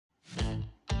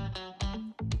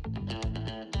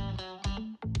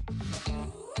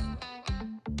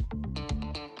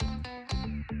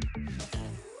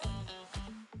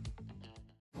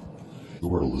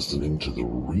You are listening to the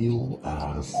Real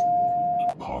Ass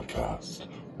Podcast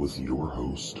with your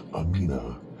host,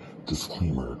 Amina.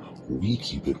 Disclaimer, we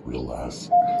keep it real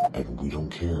ass, and we don't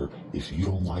care if you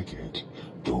don't like it.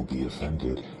 Don't be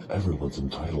offended. Everyone's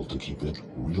entitled to keep it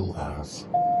real ass.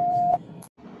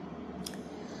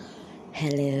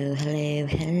 Hello.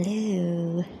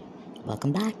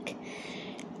 Welcome back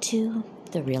to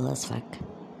the Real As Fuck.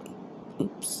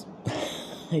 Oops.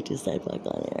 I just said fuck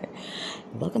on air.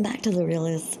 Welcome back to the Real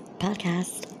As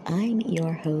Podcast. I'm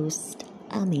your host,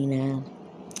 Amina.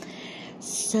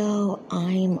 So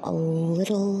I'm a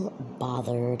little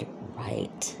bothered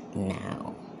right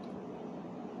now.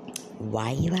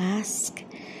 Why, you ask?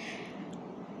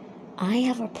 I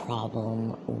have a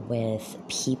problem with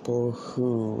people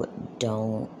who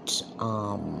don't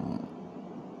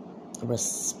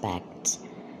respect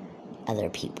other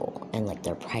people and like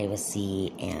their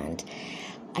privacy, and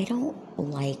I don't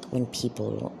like when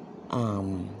people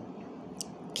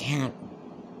can't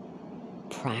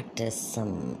practice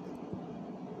some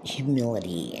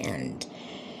humility and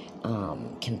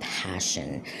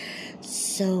compassion.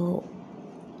 So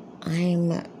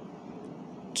I'm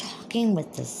talking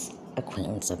with this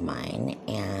acquaintance of mine,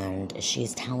 and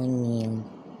she's telling me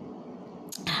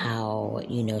how,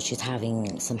 she's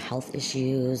having some health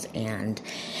issues, and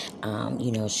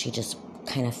she just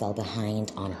kind of fell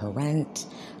behind on her rent,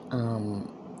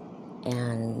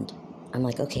 and I'm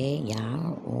like, okay,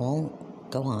 yeah, well,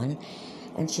 go on.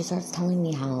 And she starts telling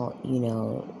me how,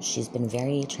 she's been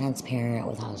very transparent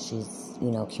with how she's,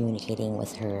 communicating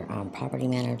with her property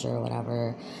manager or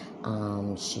whatever.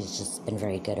 She's just been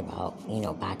very good about,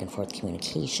 back and forth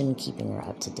communication, keeping her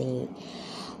up to date.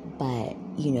 But,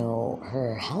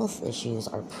 her health issues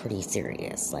are pretty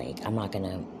serious. Like, I'm not going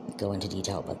to go into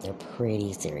detail, but they're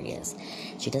pretty serious.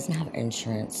 She doesn't have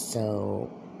insurance, so,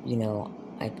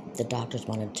 the doctors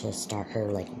wanted to start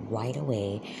her, like, right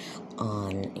away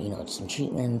on, some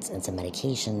treatments and some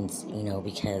medications,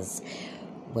 because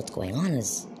what's going on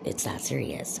is it's that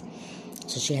serious.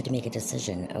 So she had to make a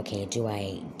decision. Okay, do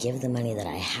I give the money that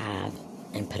I have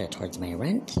and put it towards my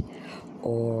rent?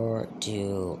 Or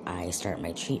do I start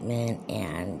my treatment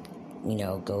and,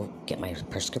 go get my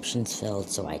prescriptions filled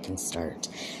so I can start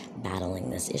battling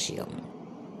this issue?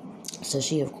 So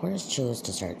she, of course, chose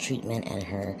to start treatment and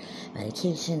her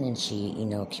medication, and she,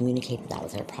 communicated that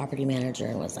with her property manager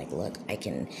and was like, look, I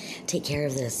can take care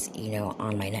of this,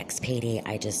 on my next payday.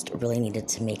 I just really needed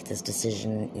to make this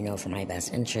decision, for my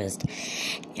best interest.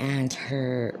 And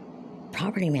her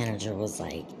property manager was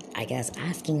like, I guess,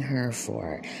 asking her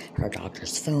for her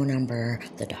doctor's phone number,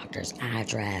 the doctor's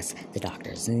address, the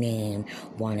doctor's name,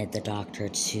 wanted the doctor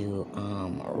to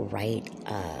write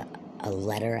a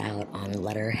letter out on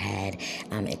letterhead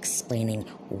explaining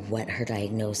what her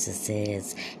diagnosis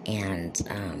is and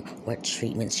what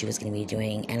treatment she was going to be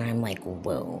doing. And I'm like,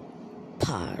 whoa,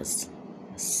 pause,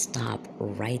 stop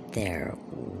right there.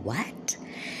 What?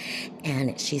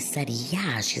 And she said,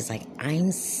 yeah. She's like,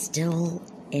 I'm still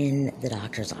in the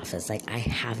doctor's office. Like, I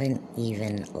haven't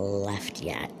even left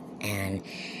yet. And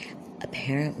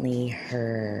apparently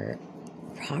her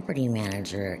property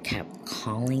manager kept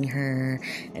calling her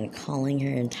and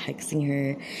texting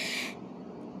her,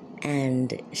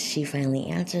 and she finally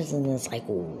answers and is like,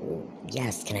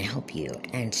 yes, can I help you?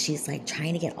 And she's like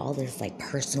trying to get all this like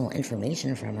personal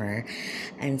information from her.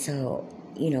 And so,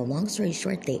 long story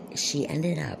short, she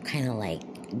ended up kind of like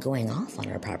going off on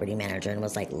her property manager and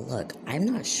was like, look, I'm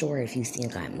not sure if you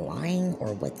think I'm lying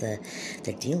or what the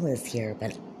deal is here,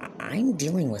 but I'm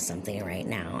dealing with something right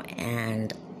now,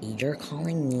 and you're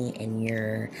calling me and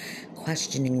you're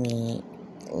questioning me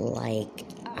like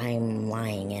I'm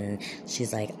lying. And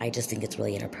she's like, I just think it's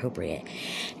really inappropriate.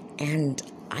 And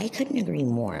I couldn't agree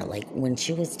more. Like, when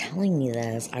she was telling me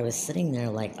this, I was sitting there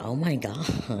like, oh my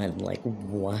God, like,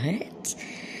 what?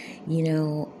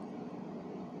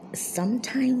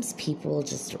 Sometimes people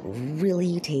just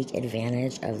really take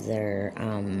advantage of their,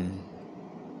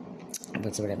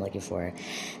 what's the word I'm looking for?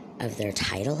 Of their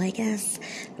title, I guess.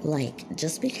 Like,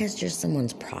 just because you're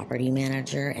someone's property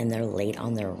manager and they're late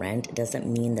on their rent doesn't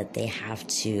mean that they have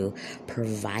to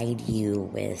provide you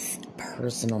with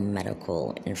personal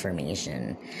medical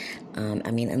information.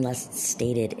 Unless it's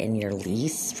stated in your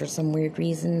lease for some weird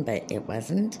reason, but it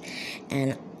wasn't.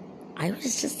 And I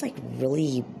was just like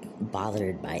really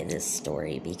bothered by this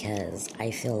story because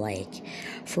I feel like,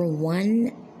 for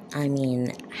one,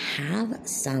 have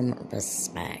some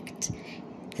respect.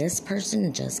 This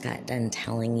person just got done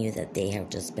telling you that they have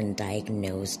just been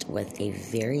diagnosed with a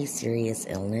very serious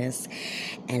illness,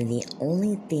 and the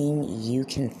only thing you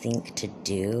can think to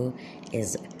do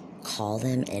is call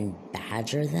them and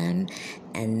badger them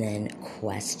and then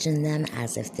question them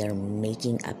as if they're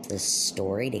making up the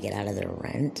story to get out of their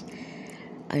rent.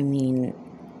 I mean,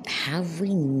 have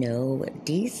we no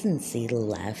decency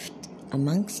left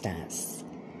amongst us?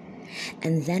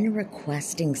 And then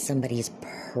requesting somebody's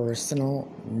personal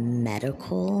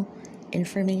medical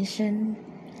information?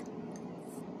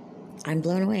 I'm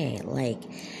blown away. Like,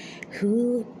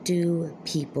 who do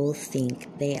people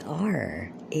think they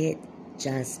are? It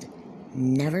just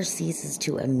never ceases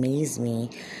to amaze me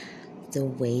the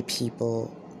way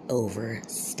people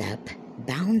overstep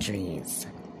boundaries.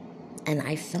 And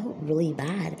I felt really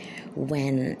bad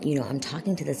when, I'm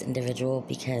talking to this individual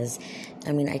because,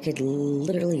 I could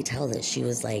literally tell that she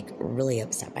was like really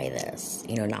upset by this.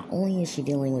 Not only is she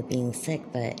dealing with being sick,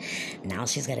 but now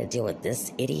she's got to deal with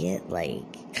this idiot.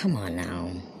 Like, come on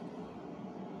now.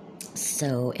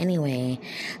 So anyway,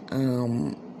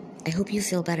 I hope you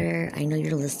feel better. I know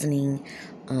you're listening,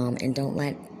 and don't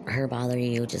let her bother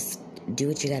you. Just do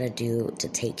what you got to do to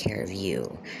take care of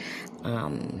you.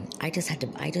 I just had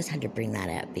to bring that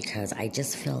up because I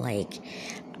just feel like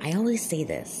I always say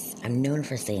this. I'm known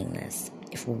for saying this.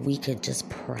 If we could just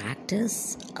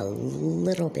practice a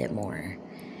little bit more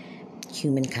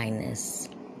human kindness,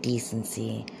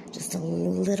 decency, just a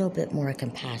little bit more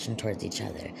compassion towards each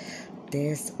other,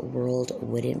 this world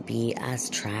wouldn't be as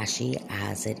trashy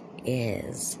as it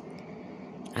is.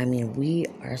 We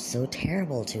are so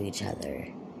terrible to each other.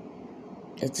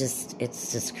 It's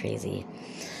just crazy.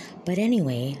 But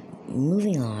anyway,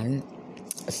 moving on.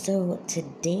 So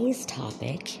today's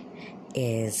topic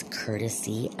is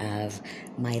courtesy of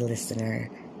my listener,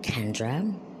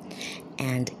 Kendra.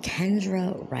 And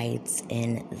Kendra writes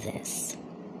in this.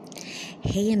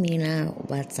 Hey, Amina,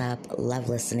 what's up? Love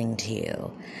listening to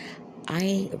you.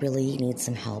 I really need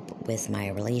some help with my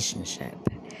relationship.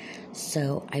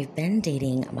 So I've been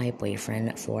dating my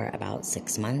boyfriend for about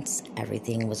 6 months.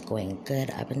 Everything was going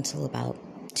good up until about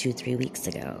 2-3 weeks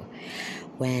ago,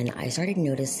 when I started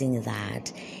noticing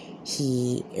that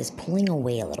he is pulling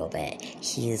away a little bit.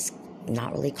 He's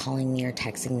not really calling me or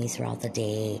texting me throughout the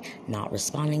day, not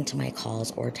responding to my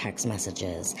calls or text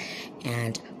messages.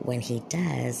 And when he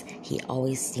does, he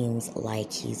always seems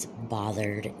like he's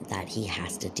bothered that he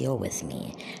has to deal with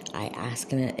me. I ask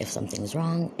him if something's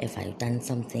wrong, if I've done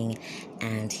something,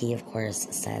 and he, of course,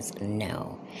 says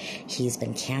no. He's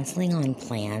been canceling on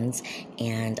plans,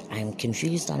 and I'm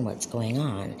confused on what's going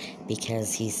on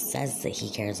because he says that he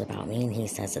cares about me and he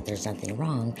says that there's nothing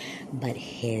wrong, but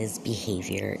his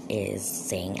behavior is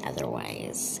saying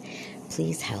otherwise.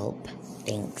 Please help.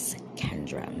 Thanks,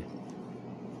 Kendra.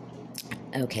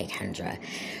 Okay, Kendra.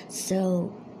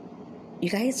 So, you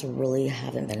guys really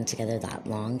haven't been together that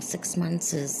long. 6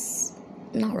 months is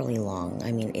not really long.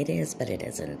 It is, but it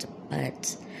isn't.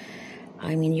 But,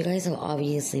 you guys have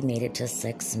obviously made it to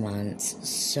 6 months.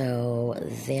 So,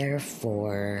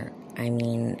 therefore,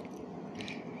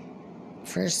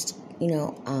 first,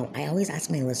 I always ask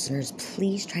my listeners,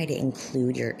 please try to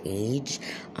include your age.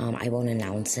 I won't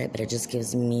announce it, but it just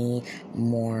gives me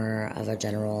more of a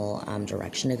general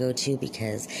direction to go to,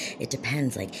 because it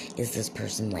depends, like, is this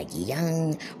person, like,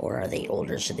 young, or are they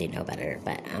older? Should they know better?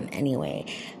 But anyway,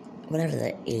 whatever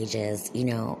the age is,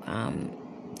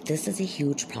 this is a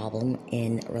huge problem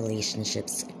in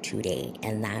relationships today,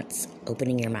 and that's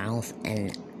opening your mouth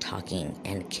and talking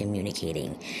and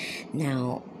communicating.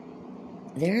 Now,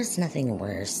 there's nothing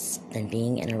worse than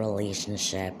being in a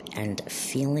relationship and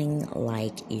feeling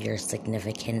like your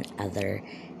significant other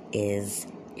is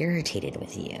irritated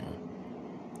with you.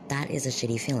 That is a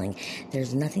shitty feeling.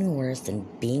 There's nothing worse than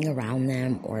being around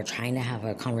them or trying to have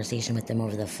a conversation with them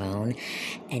over the phone,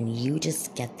 and you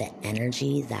just get the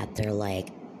energy that they're like,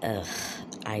 ugh,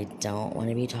 I don't want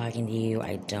to be talking to you.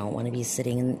 I don't want to be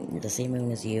sitting in the same room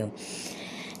as you.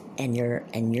 And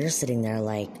you're sitting there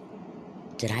like,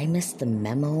 did I miss the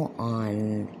memo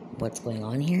on what's going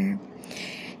on here?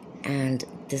 And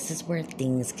this is where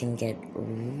things can get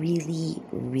really,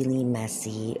 really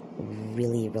messy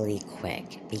really, really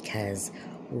quick, because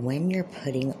when you're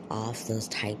putting off those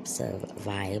types of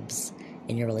vibes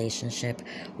in your relationship,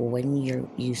 when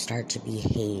you start to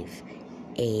behave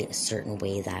a certain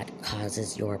way that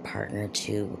causes your partner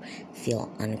to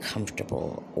feel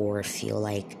uncomfortable or feel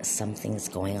like something's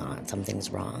going on,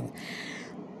 something's wrong,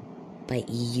 but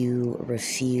you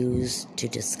refuse to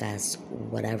discuss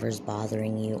whatever's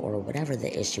bothering you or whatever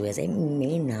the issue is. It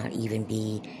may not even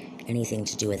be anything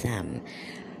to do with them.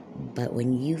 But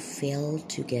when you fail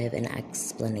to give an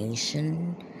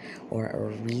explanation or a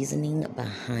reasoning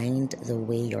behind the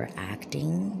way you're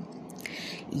acting,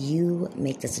 you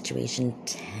make the situation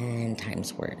 10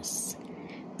 times worse.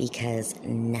 because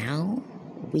now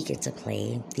we get to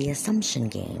play the assumption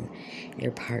game.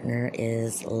 Your partner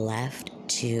is left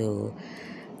to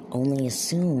only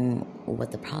assume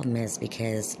what the problem is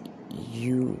because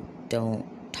you don't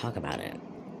talk about it.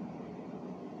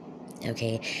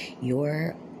 Okay,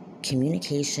 your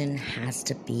communication has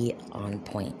to be on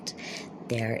point.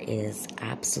 There is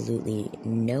absolutely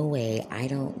no way, I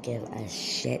don't give a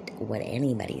shit what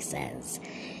anybody says.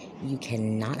 You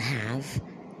cannot have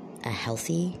a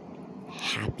healthy,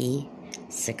 happy,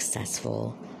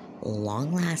 successful,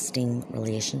 long-lasting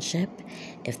relationship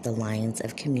if the lines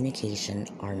of communication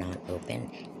are not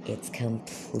open. It's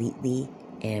completely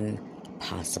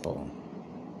impossible.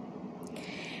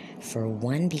 For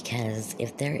one, because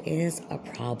if there is a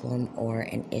problem or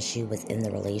an issue within the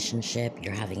relationship,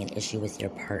 you're having an issue with your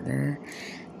partner,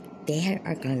 they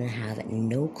are going to have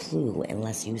no clue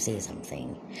unless you say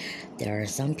something. There are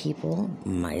some people,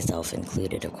 myself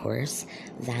included, of course,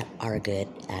 that are good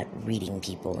at reading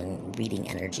people and reading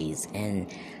energies.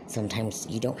 And sometimes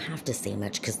you don't have to say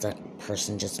much because the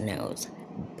person just knows.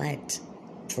 But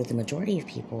for the majority of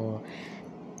people,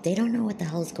 they don't know what the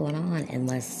hell's going on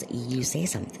unless you say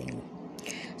something.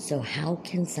 So how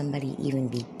can somebody even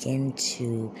begin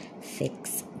to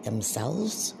fix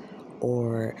themselves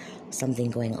or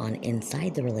something going on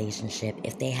inside the relationship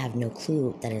if they have no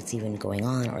clue that it's even going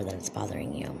on or that it's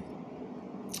bothering you?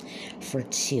 For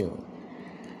two,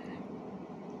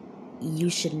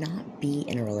 you should not be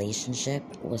in a relationship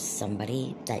with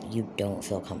somebody that you don't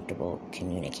feel comfortable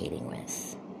communicating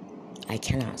with. I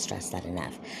cannot stress that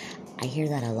enough. I hear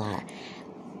that a lot.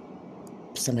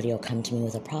 Somebody will come to me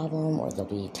with a problem, or they'll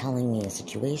be telling me a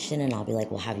situation, and I'll be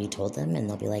like, well, have you told them? And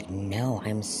they'll be like, no,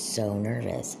 I'm so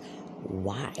nervous.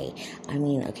 Why? I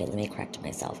mean, okay, let me correct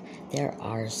myself. There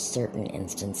are certain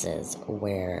instances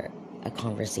where a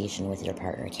conversation with your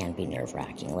partner can be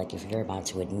nerve-wracking. Like if you're about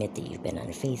to admit that you've been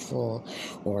unfaithful,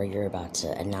 or you're about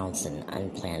to announce an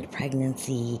unplanned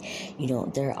pregnancy,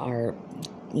 there are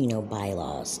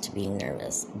bylaws to being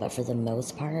nervous. But for the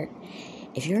most part,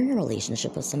 if you're in a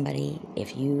relationship with somebody,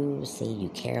 if you say you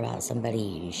care about somebody,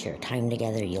 you share time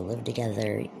together, you live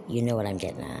together, you know what I'm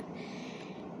getting at.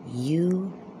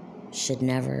 You should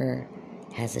never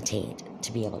hesitate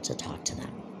to be able to talk to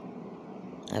them.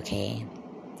 Okay?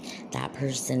 That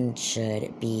person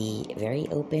should be very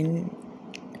open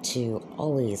to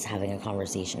always having a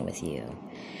conversation with you.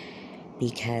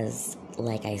 Because,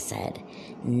 like I said,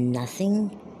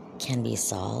 nothing can be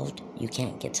solved. You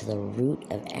can't get to the root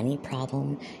of any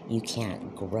problem. You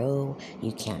can't grow.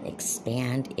 You can't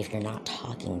expand if you're not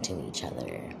talking to each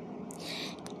other.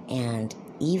 And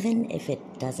even if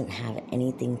it doesn't have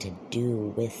anything to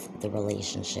do with the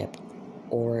relationship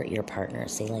or your partner,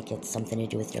 say like it's something to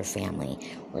do with your family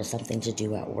or something to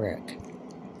do at work,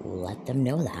 let them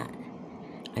know that.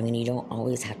 I mean, you don't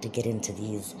always have to get into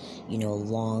these,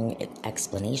 long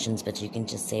explanations, but you can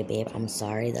just say, babe, I'm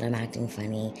sorry that I'm acting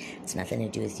funny. It's nothing to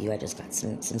do with you. I just got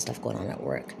some stuff going on at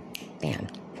work. Bam,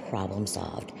 problem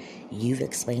solved. You've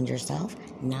explained yourself.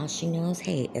 Now she knows,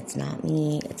 hey, it's not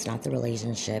me. It's not the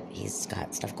relationship. He's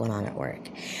got stuff going on at work.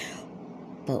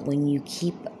 But when you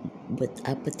keep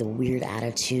up with the weird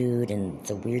attitude and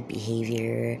the weird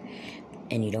behavior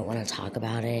and you don't want to talk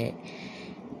about it,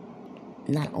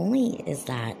 not only is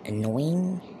that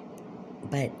annoying,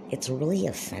 but it's really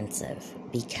offensive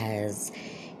because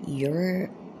you're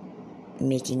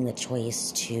making the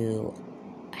choice to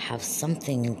have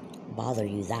something bother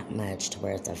you that much to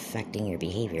where it's affecting your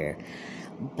behavior.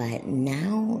 But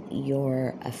now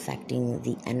you're affecting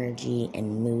the energy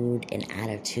and mood and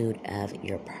attitude of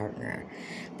your partner.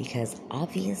 Because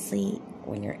obviously,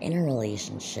 when you're in a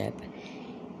relationship,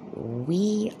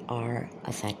 we are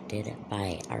affected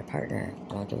by our partner.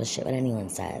 I don't give a shit what anyone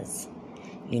says.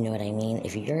 You know what I mean?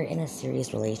 If you're in a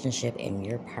serious relationship and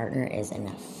your partner is in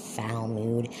a foul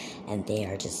mood and they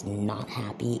are just not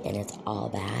happy and it's all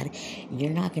bad,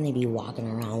 you're not going to be walking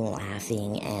around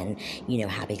laughing and,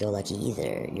 happy-go-lucky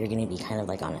either. You're going to be kind of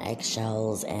like on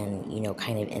eggshells and,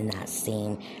 kind of in that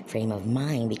same frame of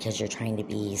mind because you're trying to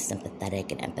be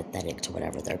sympathetic and empathetic to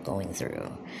whatever they're going through.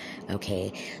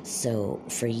 Okay? So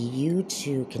for you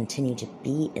to continue to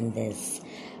be in this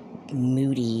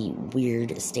moody,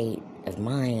 weird state of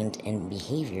mind and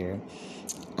behavior,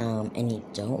 and you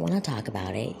don't want to talk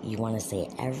about it, you want to say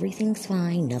everything's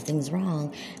fine, nothing's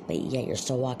wrong, but yet you're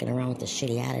still walking around with a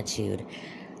shitty attitude,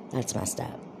 that's messed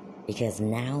up. Because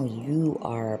now you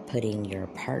are putting your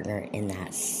partner in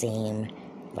that same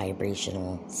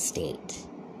vibrational state.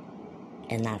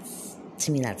 And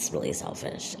to me, that's really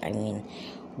selfish. I mean,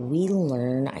 we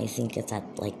learn, I think it's at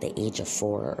like the age of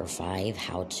 4 or 5,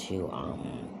 how to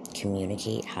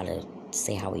communicate, how to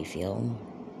say how we feel.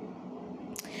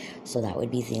 So that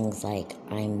would be things like,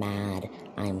 I'm mad,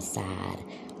 I'm sad,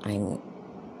 I'm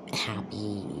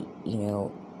happy,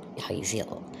 how you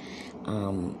feel.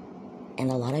 And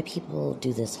a lot of people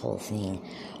do this whole thing.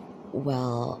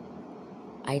 Well,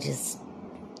 I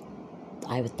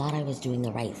thought I was doing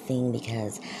the right thing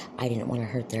because I didn't want to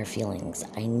hurt their feelings.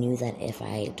 I knew that if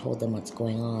I told them what's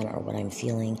going on or what I'm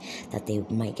feeling, that they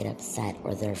might get upset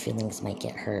or their feelings might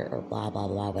get hurt or blah, blah,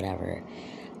 blah, whatever.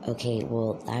 Okay,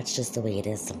 well, that's just the way it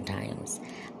is sometimes.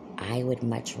 I would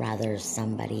much rather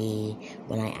somebody,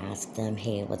 when I ask them,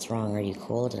 hey, what's wrong? Are you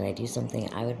cool? Did I do something?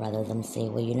 I would rather them say,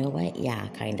 well, you know what? Yeah,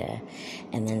 kind of.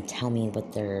 And then tell me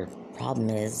what their problem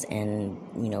is and,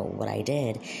 what I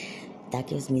did. That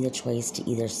gives me the choice to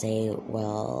either say,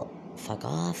 well, fuck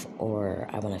off, or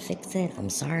I want to fix it. I'm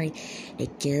sorry.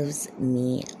 It gives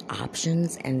me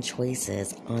options and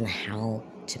choices on how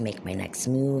to make my next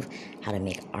move, how to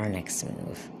make our next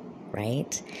move.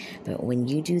 Right? But when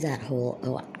you do that whole,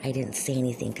 oh, I didn't say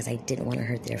anything because I didn't want to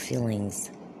hurt their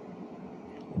feelings.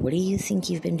 What do you think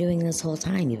you've been doing this whole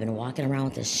time? You've been walking around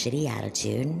with this shitty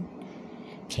attitude.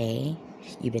 Okay?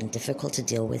 You've been difficult to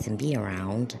deal with and be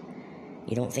around.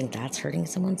 You don't think that's hurting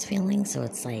someone's feelings? So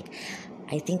it's like,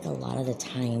 I think a lot of the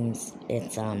times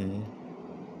it's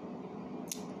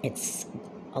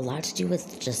a lot to do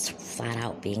with just flat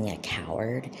out being a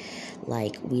coward.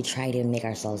 Like, we try to make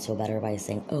ourselves feel better by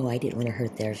saying, oh, I didn't want to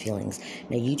hurt their feelings.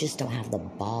 No, you just don't have the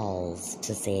balls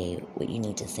to say what you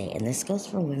need to say. And this goes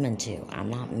for women too. I'm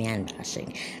not man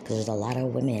bashing, because there's a lot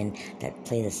of women that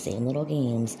play the same little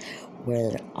games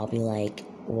where I'll be like,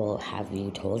 well, have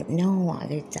you told him? No, I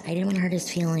didn't want to hurt his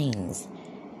feelings.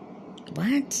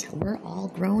 What? We're all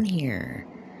grown here.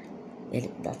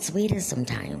 That's the way it is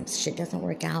sometimes. Shit doesn't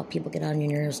work out. People get on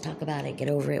your nerves, talk about it, get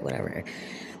over it, whatever.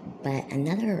 But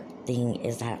another thing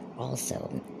is that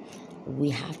also we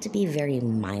have to be very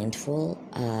mindful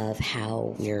of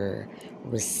how we're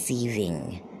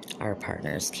receiving our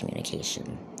partner's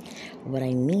communication. What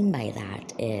I mean by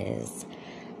that is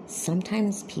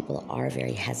sometimes people are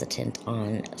very hesitant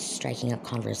on striking up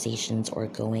conversations or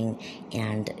going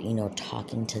and,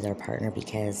 talking to their partner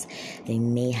because they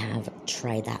may have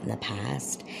tried that in the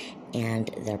past and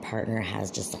their partner has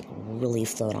just really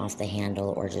flown off the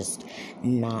handle or just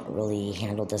not really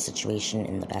handled the situation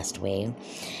in the best way.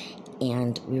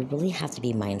 And we really have to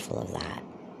be mindful of that.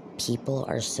 People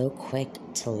are so quick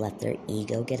to let their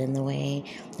ego get in the way.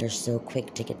 They're so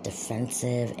quick to get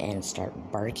defensive and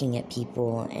start barking at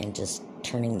people and just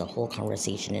turning the whole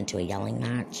conversation into a yelling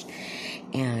match.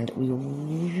 And we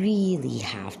really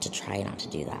have to try not to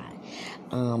do that.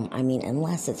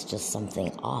 Unless it's just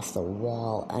something off the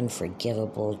wall,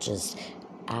 unforgivable, just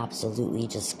absolutely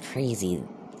just crazy.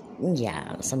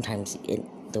 Yeah, sometimes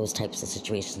those types of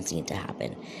situations need to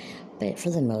happen. But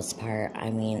for the most part,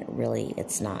 really,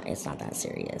 it's not that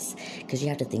serious. Because you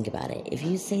have to think about it. If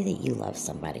you say that you love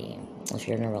somebody, if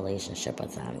you're in a relationship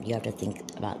with them, you have to think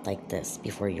about like this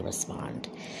before you respond.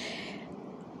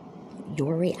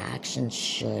 Your reaction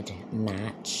should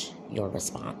match your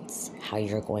response, how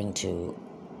you're going to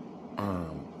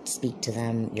speak to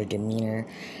them, your demeanor,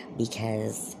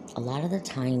 because a lot of the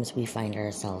times we find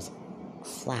ourselves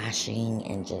flashing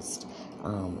and just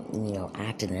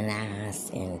acting an ass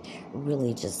and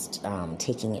really just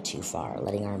taking it too far,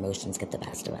 letting our emotions get the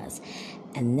best of us.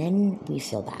 And then we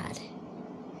feel bad.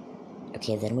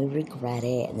 Okay, then we regret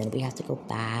it, and then we have to go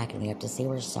back and we have to say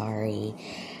we're sorry.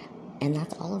 And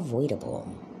that's all avoidable.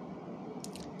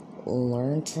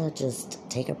 Learn to just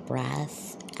take a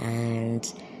breath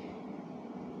and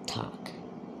talk.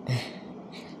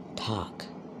 Talk.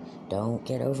 Don't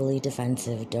get overly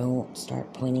defensive. Don't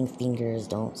start pointing fingers.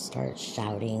 Don't start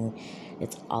shouting.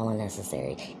 It's all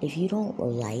unnecessary. If you don't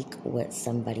like what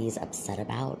somebody's upset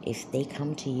about, if they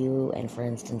come to you and, for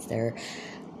instance, they're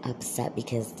upset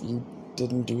because you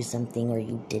didn't do something or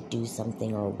you did do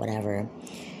something or whatever,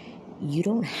 you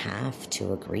don't have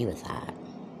to agree with that.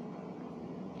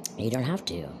 You don't have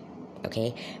to.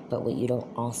 Okay, but what you don't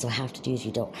also have to do is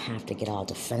you don't have to get all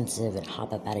defensive and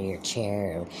hop up out of your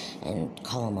chair and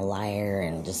call them a liar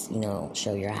and just,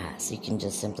 show your ass. You can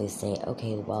just simply say,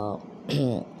 okay, well,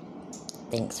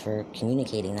 thanks for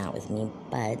communicating that with me,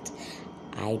 but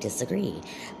I disagree.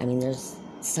 There's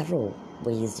several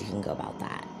ways you can go about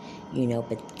that,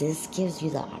 but this gives you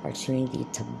the opportunity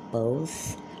to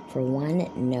both, for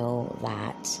one, know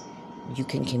that you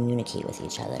can communicate with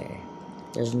each other.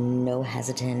 There's no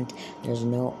hesitant. There's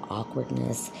no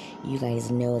awkwardness. You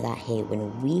guys know that, hey,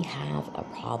 when we have a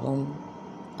problem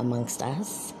amongst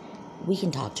us, we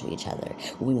can talk to each other.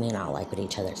 We may not like what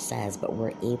each other says, but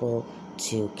we're able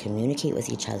to communicate with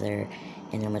each other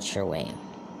in a mature way.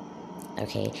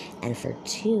 Okay, and for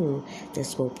 2,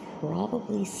 this will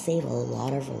probably save a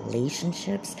lot of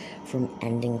relationships from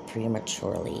ending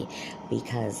prematurely,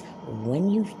 because when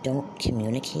you don't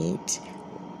communicate,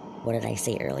 what did I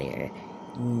say earlier?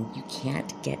 You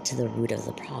can't get to the root of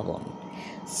the problem.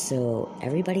 So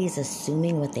everybody's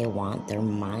assuming what they want. Their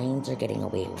minds are getting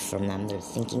away from them. They're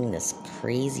thinking this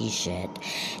crazy shit.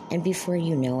 And before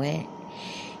you know it,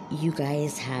 you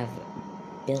guys have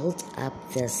built up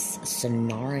this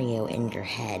scenario in your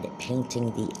head,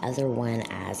 painting the other one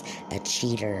as a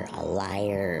cheater, a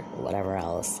liar, whatever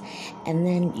else. And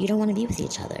then you don't want to be with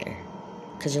each other,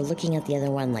 because you're looking at the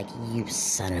other one like, you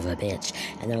son of a bitch.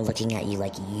 And they're looking at you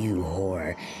like, you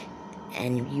whore.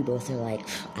 And you both are like,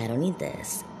 I don't need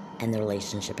this. And the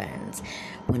relationship ends.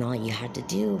 When all you had to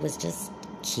do was just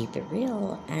keep it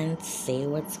real and say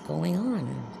what's going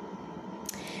on.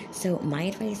 So my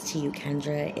advice to you,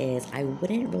 Kendra, is I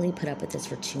wouldn't really put up with this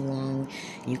for too long.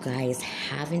 You guys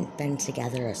haven't been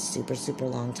together a super, super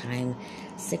long time.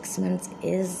 6 months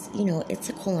is, it's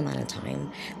a cool amount of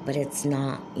time, but it's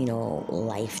not,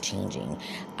 life-changing.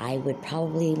 I would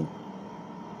probably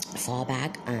fall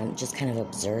back, just kind of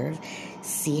observe,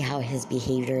 see how his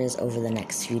behavior is over the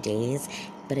next few days.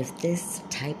 But if this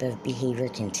type of behavior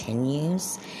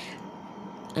continues,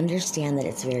 understand that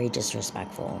it's very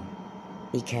disrespectful,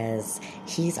 because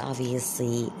he's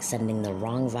obviously sending the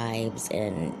wrong vibes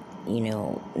and,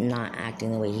 not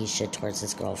acting the way he should towards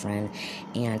his girlfriend.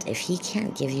 And if he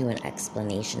can't give you an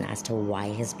explanation as to why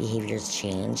his behaviors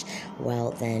change, well,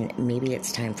 then maybe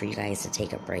it's time for you guys to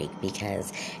take a break,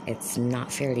 because it's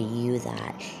not fair to you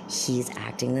that he's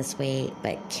acting this way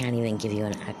but can't even give you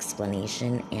an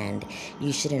explanation, and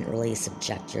you shouldn't really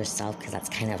subject yourself, because that's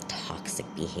kind of toxic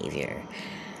behavior.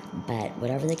 But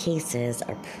whatever the case is,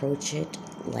 approach it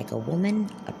like a woman,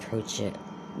 approach it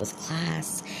with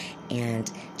class, and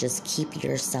just keep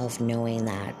yourself knowing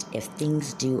that if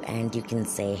things do end, you can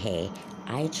say, hey,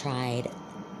 I tried,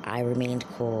 I remained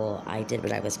cool, I did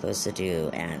what I was supposed to do,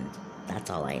 and that's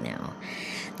all I know.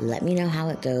 Let me know how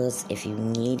it goes. If you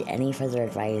need any further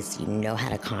advice, you know how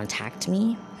to contact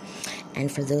me.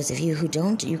 And for those of you who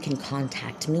don't, you can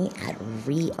contact me at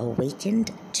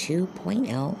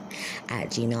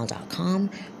reawakened2.0@gmail.com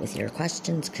with your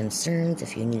questions, concerns,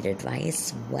 if you need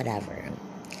advice, whatever.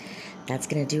 That's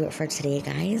going to do it for today,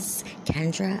 guys.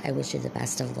 Kendra, I wish you the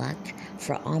best of luck.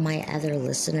 For all my other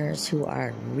listeners who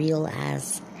are real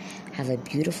as, have a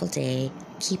beautiful day,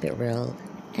 keep it real,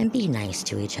 and be nice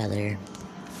to each other.